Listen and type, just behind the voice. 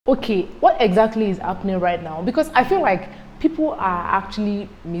Okay, what exactly is happening right now? Because I feel like people are actually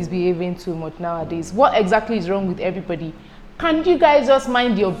misbehaving too much nowadays. What exactly is wrong with everybody? Can you guys just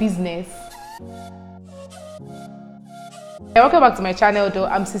mind your business? Welcome back to my channel though.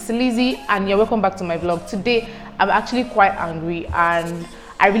 I'm Cicilizzy and you're welcome back to my vlog. Today I'm actually quite angry and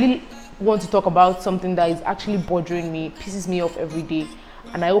I really want to talk about something that is actually bothering me, pisses me off every day.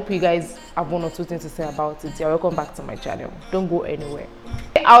 And I hope you guys have one or two things to say about it. You're welcome back to my channel. Don't go anywhere.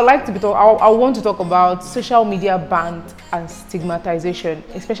 I would like to I want to talk about social media bans and stigmatization,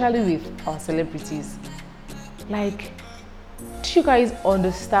 especially with our celebrities. Like, do you guys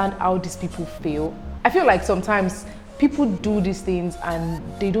understand how these people feel? I feel like sometimes people do these things and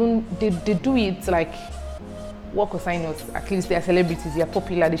they do it like what concerns us. At least they are celebrities, they are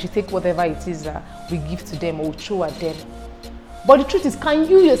popular, they should take whatever it is that we give to them or we throw at them. But the truth is, can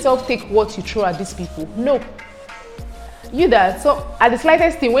you yourself take what you throw at these people? No. You that, so at the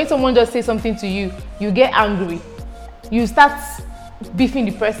slightest thing, when someone just says something to you, you get angry. You start beefing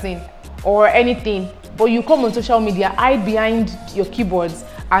the person or anything, but you come on social media, hide behind your keyboards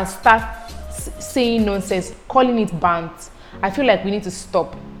and start saying nonsense, calling it bants. I feel like we need to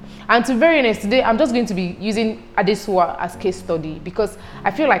stop. And to be very honest, today I'm just going to be using Adesua as case study because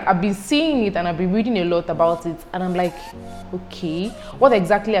I feel like I've been seeing it and I've been reading a lot about it and I'm like, okay, what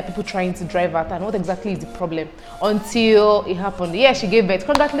exactly are people trying to drive at and what exactly is the problem? Until it happened. Yeah, she gave birth.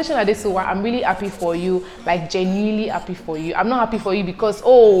 Congratulations, Adesua. I'm really happy for you, like genuinely happy for you. I'm not happy for you because,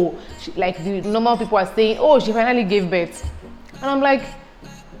 like the normal people are saying, oh, she finally gave birth. And I'm like,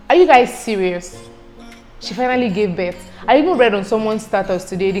 are you guys serious? She finally gave birth. I even read on someone's status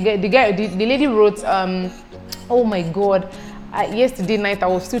today. The lady wrote, oh my God, yesterday night I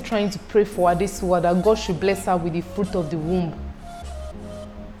was still trying to pray for Adesua that God should bless her with the fruit of the womb.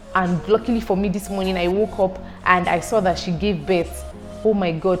 And luckily for me this morning, I woke up and I saw that she gave birth. Oh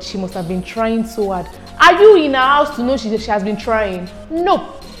my God, she must have been trying so hard. Are you in her house to know she has been trying?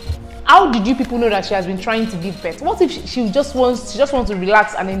 No. How did you people know that she has been trying to give birth? What if she just wants to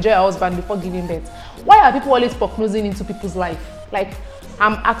relax and enjoy her husband before giving birth? Why are people always prognosing into people's life? Like,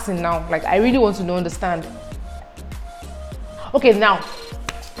 I'm asking now. Like, I really want to know, understand. Okay, now,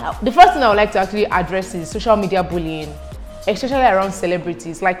 the first thing I would like to actually address is social media bullying, especially around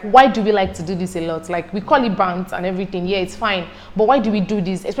celebrities. Like, why do we like to do this a lot? Like, we call it bants and everything. Yeah, it's fine. But why do we do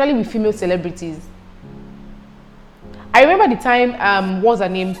this, especially with female celebrities? I remember the time, what's her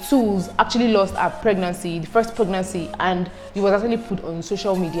name, Tools actually lost her pregnancy, the first pregnancy, and it was actually put on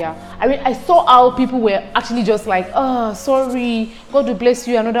social media. I mean, I saw how people were actually just like, oh, sorry, God will bless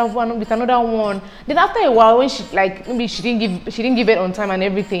you, another one with another one. Then after a while, when she, like, maybe she didn't give it on time and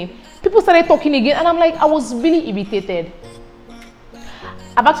everything, people started talking again, and I'm like, I was really irritated.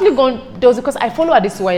 I've actually gone, because I follow her this way.